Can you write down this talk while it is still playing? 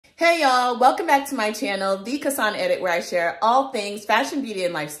Hey y'all, welcome back to my channel, The Cassan Edit, where I share all things fashion, beauty,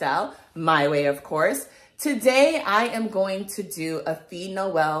 and lifestyle, my way of course. Today I am going to do a Fe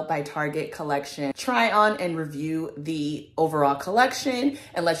Noel by Target collection, try on and review the overall collection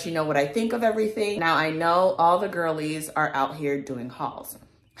and let you know what I think of everything. Now I know all the girlies are out here doing hauls.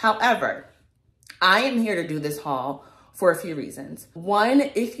 However, I am here to do this haul for a few reasons. One,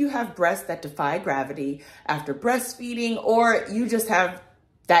 if you have breasts that defy gravity after breastfeeding, or you just have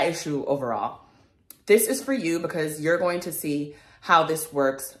that issue overall, this is for you because you're going to see how this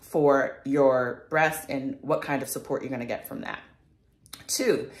works for your breasts and what kind of support you're going to get from that.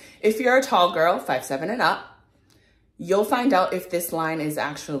 Two, if you're a tall girl, 5'7" and up, you'll find out if this line is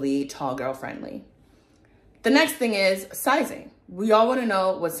actually tall girl friendly. The next thing is sizing. We all want to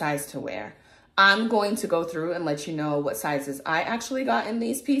know what size to wear. I'm going to go through and let you know what sizes I actually got in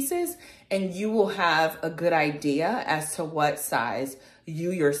these pieces, and you will have a good idea as to what size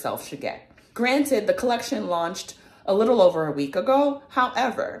you yourself should get. Granted, the collection launched a little over a week ago.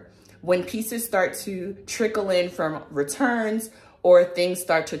 However, when pieces start to trickle in from returns or things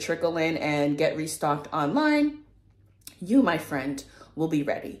start to trickle in and get restocked online, you, my friend, will be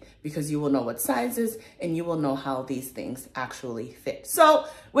ready because you will know what sizes and you will know how these things actually fit. So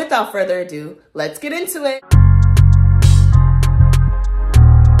without further ado, let's get into it.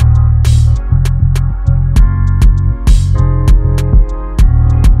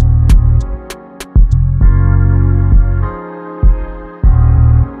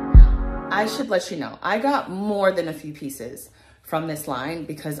 I should let you know, I got more than a few pieces from this line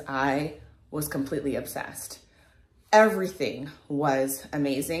because I was completely obsessed. Everything was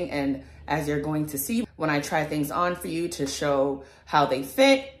amazing, and as you're going to see when I try things on for you to show how they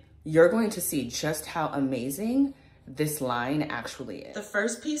fit, you're going to see just how amazing this line actually is. The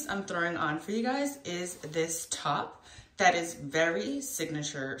first piece I'm throwing on for you guys is this top that is very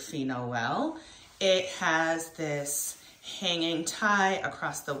signature Fe Noel. It has this hanging tie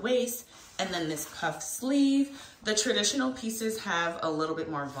across the waist and then this puff sleeve. The traditional pieces have a little bit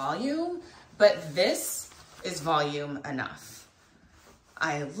more volume, but this is volume enough.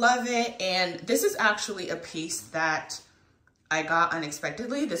 I love it. And this is actually a piece that I got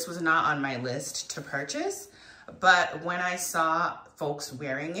unexpectedly. This was not on my list to purchase, but when I saw folks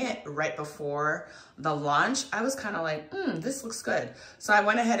wearing it right before the launch, I was kind of like, this looks good. So I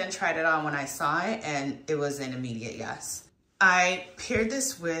went ahead and tried it on when I saw it, and it was an immediate yes. I paired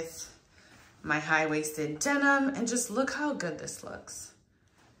this with my high-waisted denim, and just look how good this looks.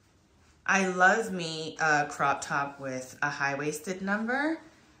 I love me a crop top with a high-waisted number.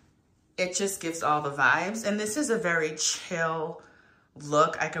 It just gives all the vibes. And this is a very chill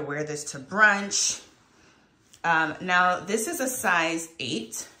look. I could wear this to brunch. Now, this is a size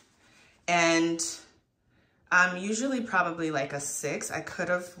 8. And I'm usually probably like a 6. I could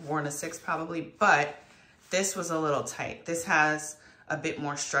have worn a 6 probably, but this was a little tight. This has a bit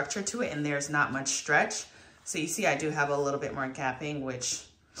more structure to it, and there's not much stretch. So you see I do have a little bit more gapping, which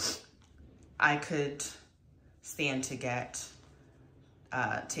I could stand to get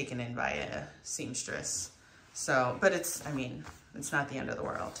taken in by a seamstress. So, but it's, I mean, it's not the end of the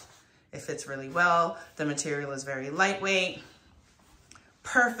world. It fits really well. The material is very lightweight,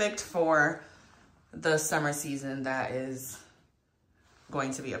 perfect for the summer season that is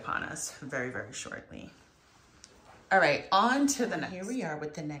going to be upon us very, very shortly. All right, on to the next. Here we are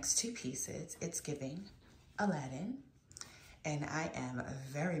with the next two pieces. It's giving Aladdin. And I am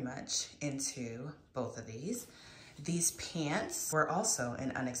very much into both of these. These pants were also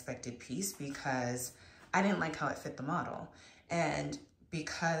an unexpected piece because I didn't like how it fit the model. And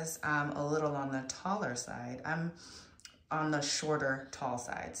because I'm a little on the taller side, I'm on the shorter tall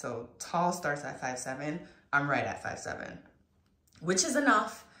side. So tall starts at 5'7", I'm right at 5'7", which is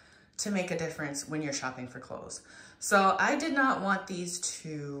enough to make a difference when you're shopping for clothes. So I did not want these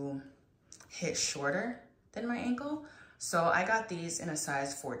to hit shorter than my ankle. So I got these in a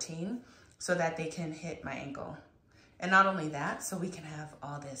size 14 so that they can hit my ankle. And not only that, so we can have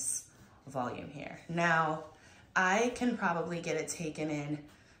all this volume here. Now, I can probably get it taken in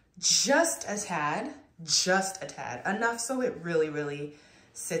just a tad, enough so it really, really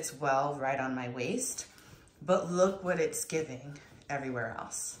sits well right on my waist. But look what it's giving everywhere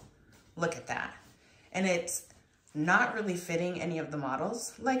else. Look at that. And it's not really fitting any of the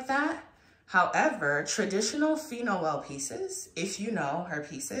models like that. However, traditional Fe Noel pieces, if you know her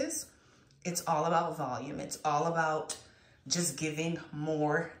pieces, it's all about volume. It's all about just giving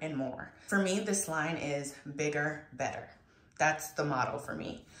more and more. For me, this line is bigger, better. That's the motto for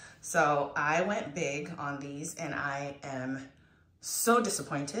me. So I went big on these, and I am so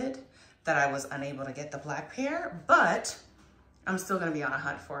disappointed that I was unable to get the black pair, but I'm still gonna be on a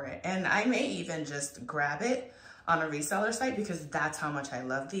hunt for it. And I may even just grab it on a reseller site because that's how much I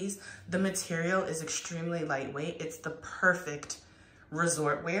love these. The material is extremely lightweight. It's the perfect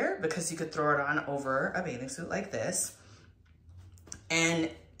resort wear because you could throw it on over a bathing suit like this. And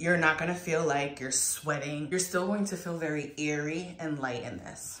you're not gonna feel like you're sweating. You're still going to feel very airy and light in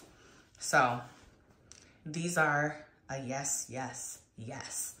this. So these are a yes, yes,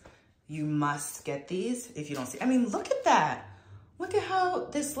 yes. You must get these if you don't see. I mean, look at that. Look at how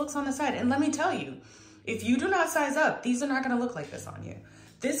this looks on the side. And let me tell you, if you do not size up, these are not gonna look like this on you.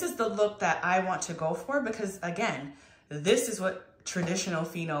 This is the look that I want to go for because again, this is what traditional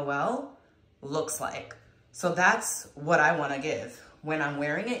Fe Noel looks like. So that's what I wanna give when I'm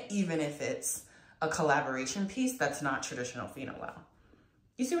wearing it, even if it's a collaboration piece that's not traditional Fe Noel.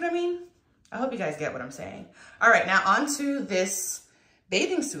 You see what I mean? I hope you guys get what I'm saying. All right, now onto this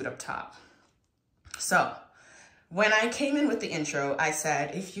bathing suit up top. So when I came in with the intro, I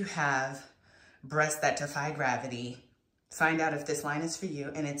said, if you have breasts that defy gravity, find out if this line is for you,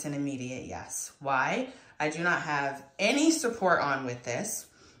 and it's an immediate yes. Why? I do not have any support on with this.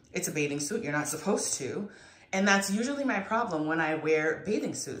 It's a bathing suit, you're not supposed to. And that's usually my problem when I wear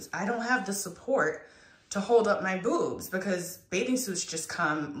bathing suits. I don't have the support to hold up my boobs because bathing suits just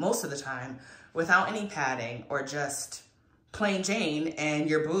come most of the time without any padding or just plain Jane and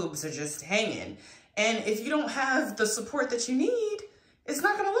your boobs are just hanging. And if you don't have the support that you need, it's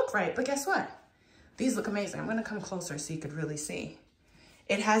not gonna look right. But guess what? These look amazing. I'm gonna come closer so you could really see.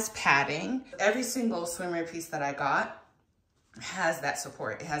 It has padding. Every single swimwear piece that I got has that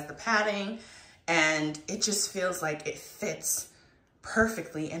support. It has the padding and it just feels like it fits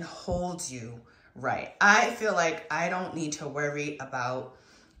perfectly and holds you right. I feel like I don't need to worry about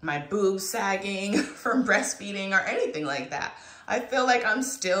my boobs sagging from breastfeeding or anything like that. I feel like I'm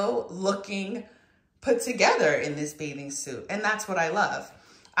still looking put together in this bathing suit, and that's what I love.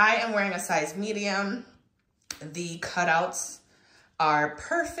 I am wearing a size medium. The cutouts are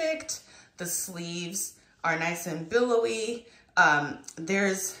perfect. The sleeves are nice and billowy.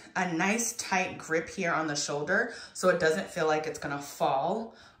 There's a nice tight grip here on the shoulder, so it doesn't feel like it's gonna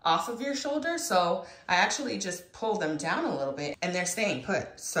fall off of your shoulder. So I actually just pulled them down a little bit and they're staying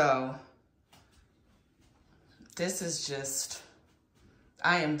put. So this is just,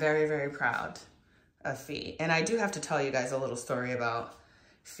 I am very, very proud of Fe. And I do have to tell you guys a little story about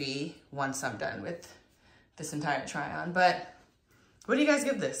Fe once I'm done with this entire try on. But what do you guys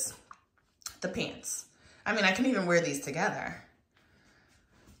give this? The pants. I mean, I can even wear these together.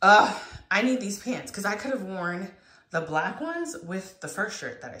 I need these pants because I could have worn the black ones with the first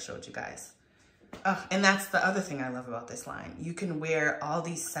shirt that I showed you guys. And that's the other thing I love about this line. You can wear all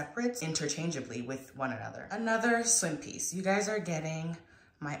these separates interchangeably with one another. Another swim piece. You guys are getting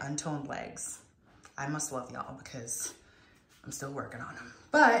my untoned legs. I must love y'all because I'm still working on them.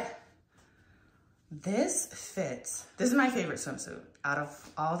 But this fits. This is my favorite swimsuit. Out of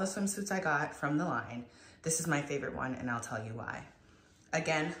all the swimsuits I got from the line, this is my favorite one, and I'll tell you why.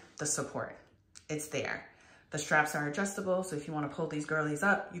 Again, the support. It's there. The straps are adjustable, so if you want to pull these girlies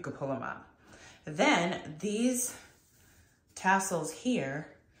up, you could pull them up. Then these tassels here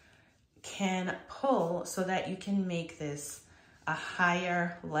can pull so that you can make this a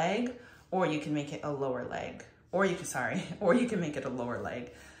higher leg, or you can make it a lower leg, or you can make it a lower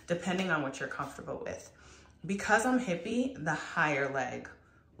leg, depending on what you're comfortable with. Because I'm hippie, the higher leg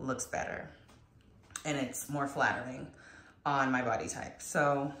looks better and it's more flattering on my body type.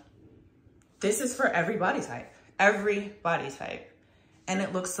 So this is for every body type. And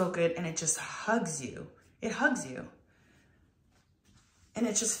it looks so good and it just hugs you. It hugs you. And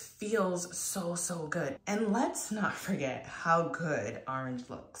it just feels so, so good. And let's not forget how good orange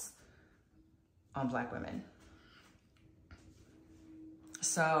looks on Black women.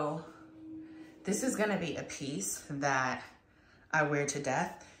 So this is gonna be a piece that I wear to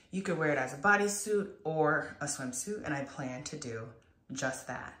death. You could wear it as a bodysuit or a swimsuit, and I plan to do just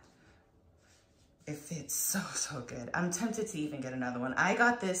that. It fits so, so good. I'm tempted to even get another one. I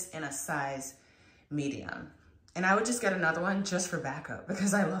got this in a size medium, and I would just get another one just for backup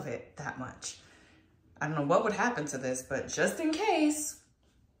because I love it that much. I don't know what would happen to this, but just in case.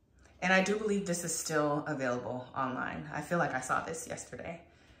 And I do believe this is still available online. I feel like I saw this yesterday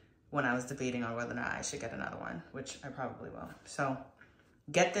when I was debating on whether or not I should get another one, which I probably will. So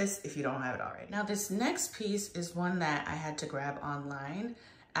get this if you don't have it already. Now this next piece is one that I had to grab online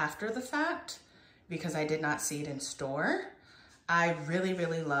after the fact because I did not see it in store. I really,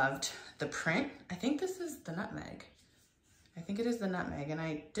 really loved the print. I think this is the nutmeg. I think it is the nutmeg, and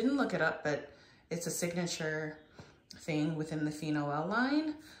I didn't look it up, but it's a signature thing within the Fe Noel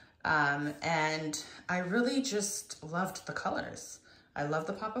line. And I really just loved the colors. I love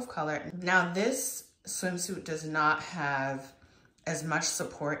the pop of color. Now this swimsuit does not have as much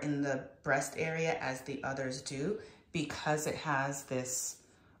support in the breast area as the others do because it has this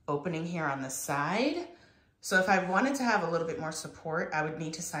opening here on the side. So if I wanted to have a little bit more support, I would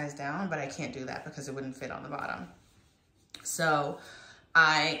need to size down, but I can't do that because it wouldn't fit on the bottom. So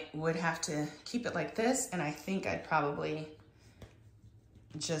I would have to keep it like this, and I think I'd probably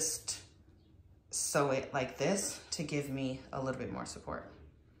just sew it like this to give me a little bit more support.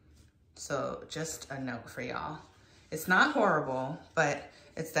 So just a note for y'all. It's not horrible, but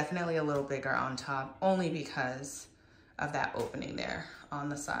it's definitely a little bigger on top only because of that opening there on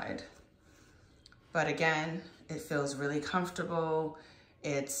the side. But again, it feels really comfortable.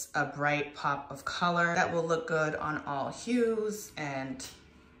 It's a bright pop of color that will look good on all hues, and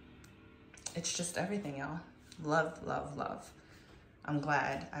it's just everything, y'all. Love, love, love. I'm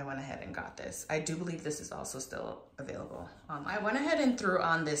glad I went ahead and got this. I do believe this is also still available online. I went ahead and threw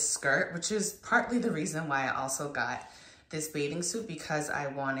on this skirt, which is partly the reason why I also got this bathing suit, because I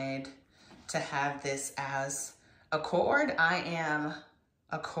wanted to have this as a cord. I am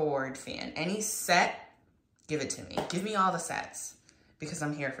a cord fan. Any set, give it to me. Give me all the sets because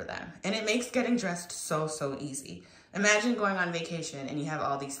I'm here for them. And it makes getting dressed so, so easy. Imagine going on vacation and you have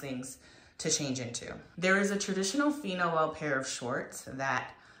all these things to change into. There is a traditional Fe Noel pair of shorts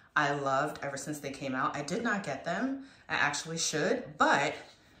that I loved ever since they came out. I did not get them. I actually should, but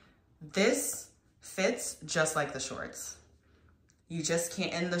this fits just like the shorts. You just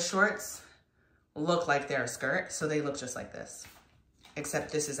can't, and the shorts look like they're a skirt, so they look just like this,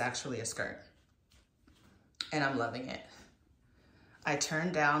 except this is actually a skirt, and I'm loving it. I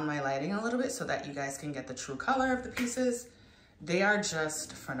turned down my lighting a little bit so that you guys can get the true color of the pieces. They are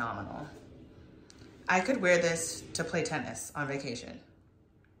just phenomenal. I could wear this to play tennis on vacation.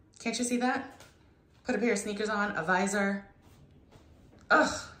 Can't you see that? Put a pair of sneakers on, a visor.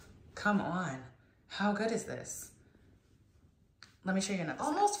 Ugh, come on. How good is this? Let me show you another.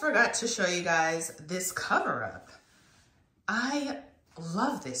 Almost forgot to show you guys this cover up. I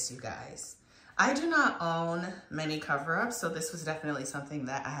love this, you guys. I do not own many cover-ups, so this was definitely something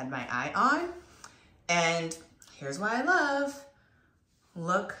that I had my eye on. And here's what I love.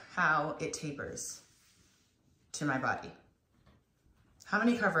 Look how it tapers to my body. How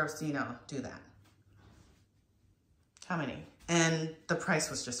many cover-ups do you know do that? How many? And the price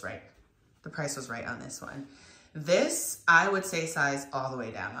was just right. The price was right on this one. This, I would say size all the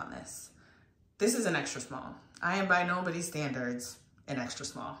way down on this. This is an extra small. I am by nobody's standards an extra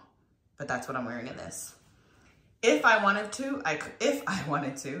small, but that's what I'm wearing in this. If I wanted to, I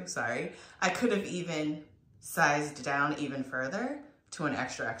could have even sized down even further to an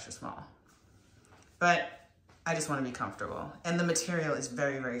extra, extra small. But I just want to be comfortable. And the material is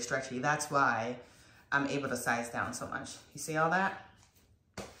very, very stretchy. That's why I'm able to size down so much. You see all that?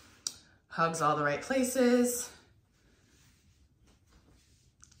 Hugs all the right places.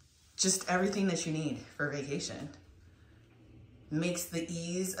 Just everything that you need for vacation. Makes the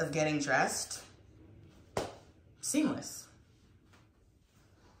ease of getting dressed seamless.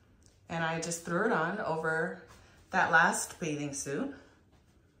 And I just threw it on over that last bathing suit.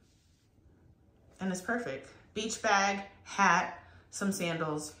 And it's perfect. Beach bag, hat, some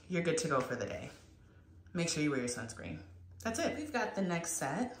sandals, you're good to go for the day. Make sure you wear your sunscreen. That's it. We've got the next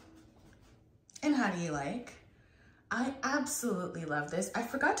set. And how do you like? I absolutely love this. I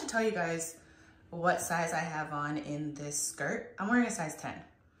forgot to tell you guys what size I have on in this skirt. I'm wearing a size 10.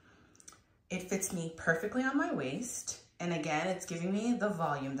 It fits me perfectly on my waist. And again, it's giving me the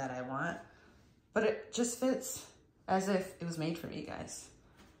volume that I want, but it just fits as if it was made for me, guys.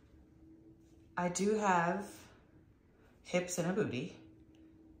 I do have hips and a booty,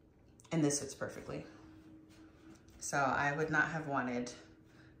 and this fits perfectly. So I would not have wanted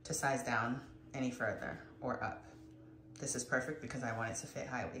to size down any further or up. This is perfect because I want it to fit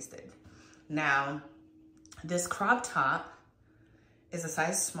high-waisted. Now, this crop top is a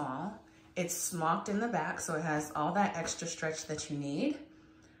size small. It's smocked in the back, so it has all that extra stretch that you need,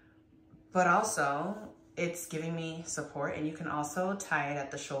 but also it's giving me support, and you can also tie it at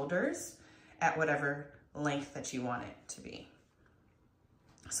the shoulders at whatever length that you want it to be.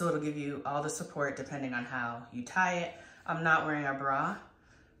 So it'll give you all the support depending on how you tie it. I'm not wearing a bra,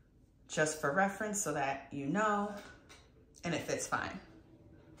 just for reference so that you know, and it fits fine.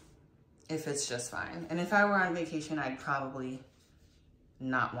 It fits just fine. And if I were on vacation, I'd probably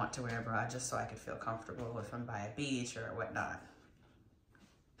not want to wear a bra just so I could feel comfortable if I'm by a beach or whatnot.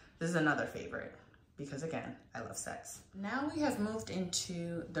 This is another favorite because again, I love sets. Now we have moved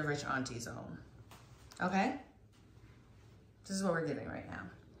into the rich auntie zone, okay? This is what we're giving right now.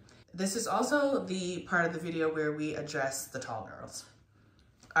 This is also the part of the video where we address the tall girls.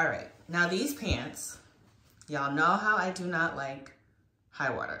 All right, now these pants, y'all know how I do not like high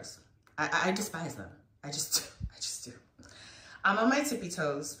waters. I despise them. I just do. I'm on my tippy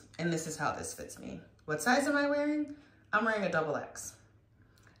toes, and this is how this fits me. What size am I wearing? I'm wearing a XX.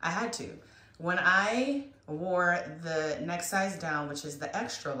 I had to. When I wore the next size down, which is the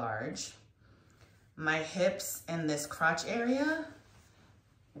extra large, my hips and this crotch area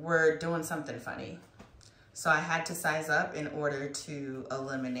were doing something funny. So I had to size up in order to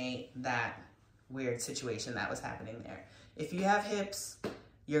eliminate that weird situation that was happening there. If you have hips,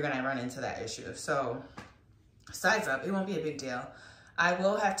 you're gonna run into that issue. So size up, it won't be a big deal. I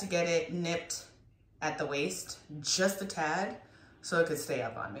will have to get it nipped at the waist, just a tad, so it could stay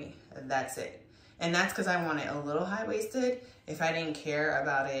up on me. That's it. And that's because I want it a little high-waisted. If I didn't care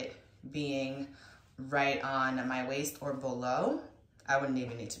about it being right on my waist or below, I wouldn't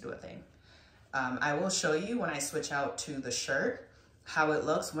even need to do a thing. I will show you when I switch out to the shirt how it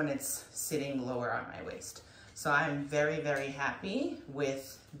looks when it's sitting lower on my waist. So I'm very, very happy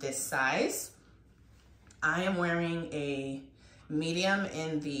with this size. I am wearing a medium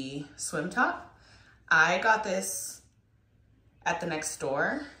in the swim top. I got this at the next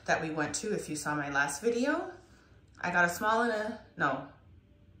store that we went to. If you saw my last video, I got a small and I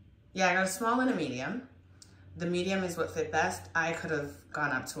got a small and a medium. The medium is what fit best. I could have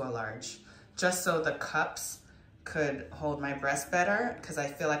gone up to a large just so the cups could hold my breast better, because I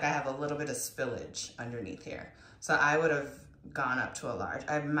feel like I have a little bit of spillage underneath here. So I would have gone up to a large.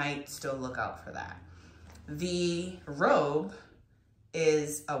 I might still look out for that. The robe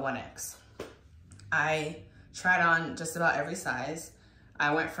is a 1X. I tried on just about every size.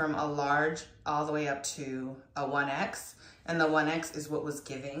 I went from a large all the way up to a 1X, and the 1X is what was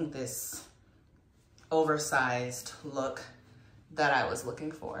giving this oversized look that I was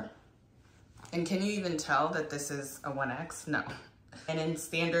looking for. And can you even tell that this is a 1X? No. And in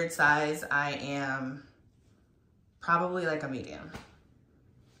standard size, I am probably like a medium.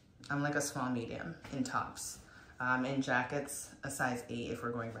 I'm like a small medium in tops. In jackets, a size 8 if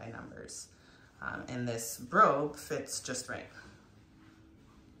we're going by numbers. And this robe fits just right.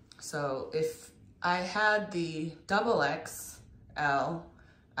 So if I had the XXL,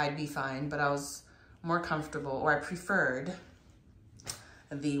 I'd be fine, but I was more comfortable, or I preferred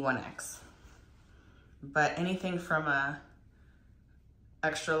the 1X. But anything from a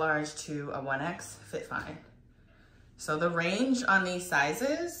extra large to a 1X fit fine. So the range on these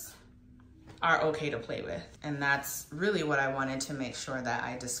sizes are okay to play with. And that's really what I wanted to make sure that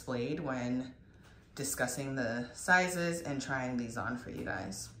I displayed when discussing the sizes and trying these on for you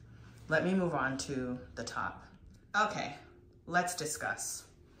guys. Let me move on to the top. Okay, let's discuss.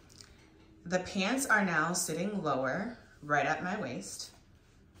 The pants are now sitting lower, right at my waist.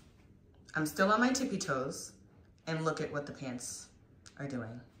 I'm still on my tippy toes, and look at what the pants are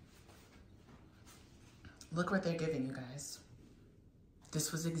doing. Look what they're giving you guys.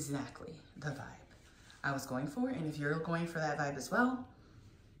 This was exactly the vibe I was going for, and if you're going for that vibe as well,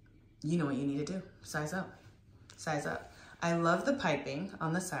 you know what you need to do. Size up, size up. I love the piping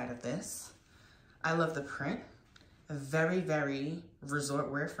on the side of this. I love the print, very, very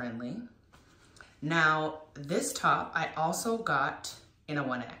resort wear friendly. Now, this top I also got in a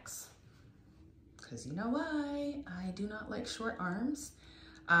 1X. Because you know why? I do not like short arms.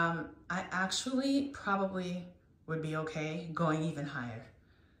 I actually probably would be okay going even higher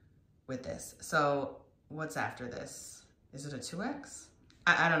with this. So what's after this? Is it a 2X?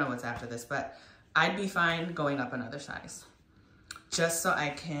 I don't know what's after this, but I'd be fine going up another size just so I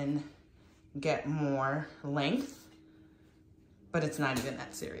can get more length, but it's not even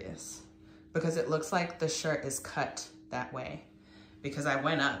that serious because it looks like the shirt is cut that way because I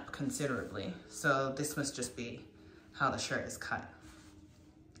went up considerably. So this must just be how the shirt is cut.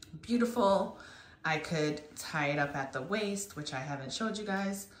 Beautiful. I could tie it up at the waist, which I haven't showed you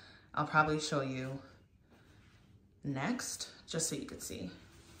guys. I'll probably show you next, just so you could see.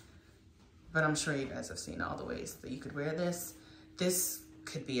 But I'm sure you guys have seen all the ways that you could wear this. This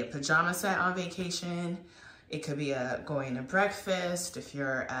could be a pajama set on vacation. It could be a going to breakfast if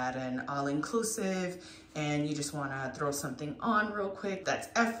you're at an all-inclusive and you just want to throw something on real quick that's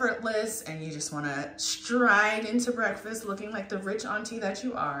effortless and you just want to stride into breakfast looking like the rich auntie that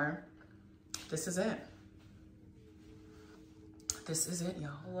you are. This is it. This is it,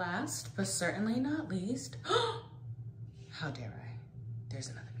 y'all. Last, but certainly not least, how dare I? There's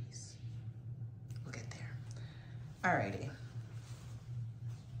another piece. We'll get there. Alrighty.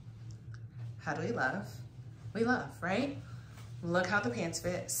 How do we love? We love, right? Look how the pants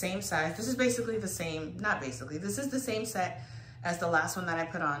fit, same size. This is basically the same, not basically, this is the same set as the last one that I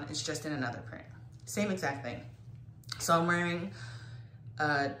put on. It's just in another print. Same exact thing. So I'm wearing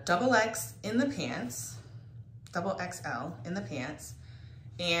a XX in the pants, XXL in the pants,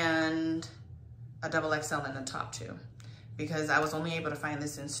 and a XXL in the top too, because I was only able to find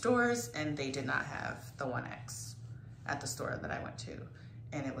this in stores and they did not have the 1X at the store that I went to,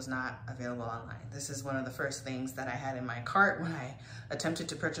 and it was not available online. This is one of the first things that I had in my cart when I attempted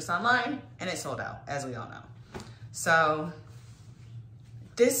to purchase online, and it sold out, as we all know. So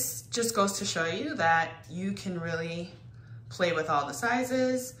this just goes to show you that you can really play with all the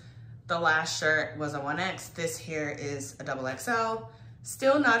sizes. The last shirt was a 1X. This here is a XXL.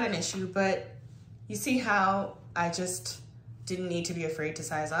 Still not an issue, but you see how I just didn't need to be afraid to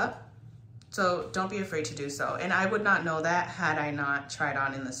size up? So don't be afraid to do so. And I would not know that had I not tried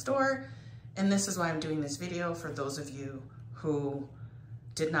on in the store. And this is why I'm doing this video, for those of you who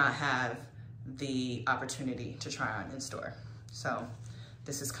did not have the opportunity to try on in store. So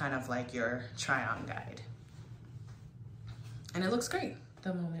this is kind of like your try on guide. And it looks great.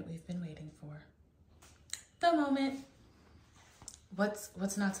 The moment we've been waiting for. The moment.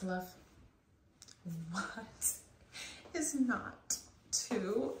 What's not to love? What is not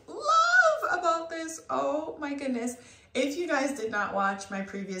to love about this? Oh my goodness. If you guys did not watch my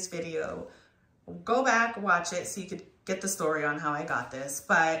previous video, go back, watch it so you could get the story on how I got this.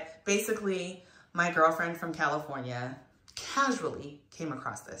 But basically, my girlfriend from California casually came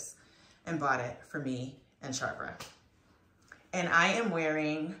across this and bought it for me and Sharpra. And I am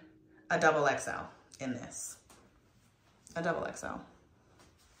wearing a XXL in this. A XXL.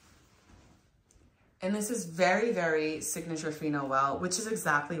 And this is very, very signature Fe Noel, which is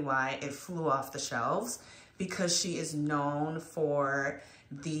exactly why it flew off the shelves, because she is known for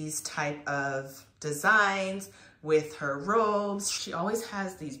these type of designs with her robes. She always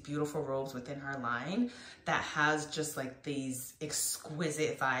has these beautiful robes within her line that has just like these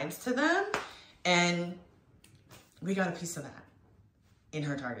exquisite vibes to them. And we got a piece of that in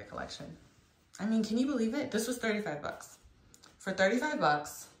her Target collection. I mean, can you believe it? This was 35 bucks. For 35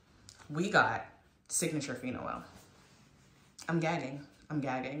 bucks, we got signature Fe Noel. I'm gagging. I'm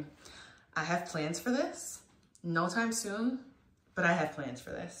gagging. I have plans for this. No time soon, but I have plans for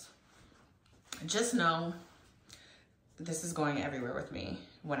this. Just know this is going everywhere with me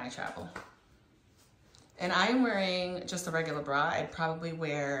when I travel. And I am wearing just a regular bra. I'd probably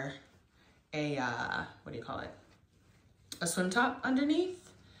wear a, what do you call it? A swim top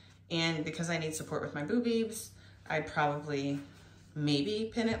underneath. And because I need support with my boobies, I'd probably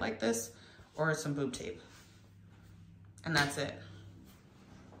maybe pin it like this or some boob tape. And that's it.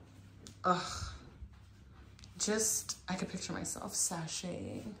 Ugh. Just, I could picture myself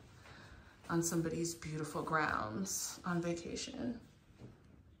sashaying on somebody's beautiful grounds on vacation.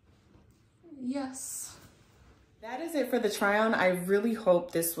 Yes. That is it for the try on. I really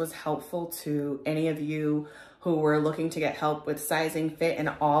hope this was helpful to any of you who were looking to get help with sizing, fit, and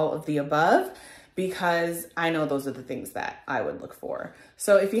all of the above, because I know those are the things that I would look for.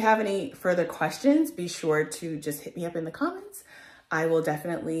 So if you have any further questions, be sure to just hit me up in the comments. I will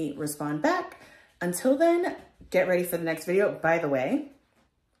definitely respond back. Until then, get ready for the next video. By the way,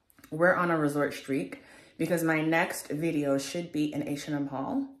 we're on a resort streak because my next video should be an H&M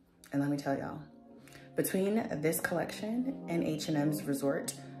haul. And let me tell y'all, between this collection and H&M's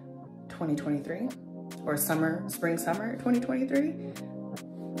Resort 2023, or spring, summer 2023,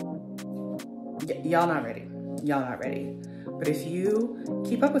 y'all not ready. Y'all not ready. But if you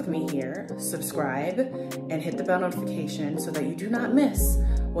keep up with me here, subscribe and hit the bell notification so that you do not miss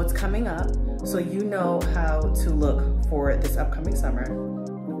what's coming up, so you know how to look for this upcoming summer.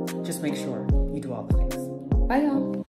 Just make sure you do all the things. Bye, y'all.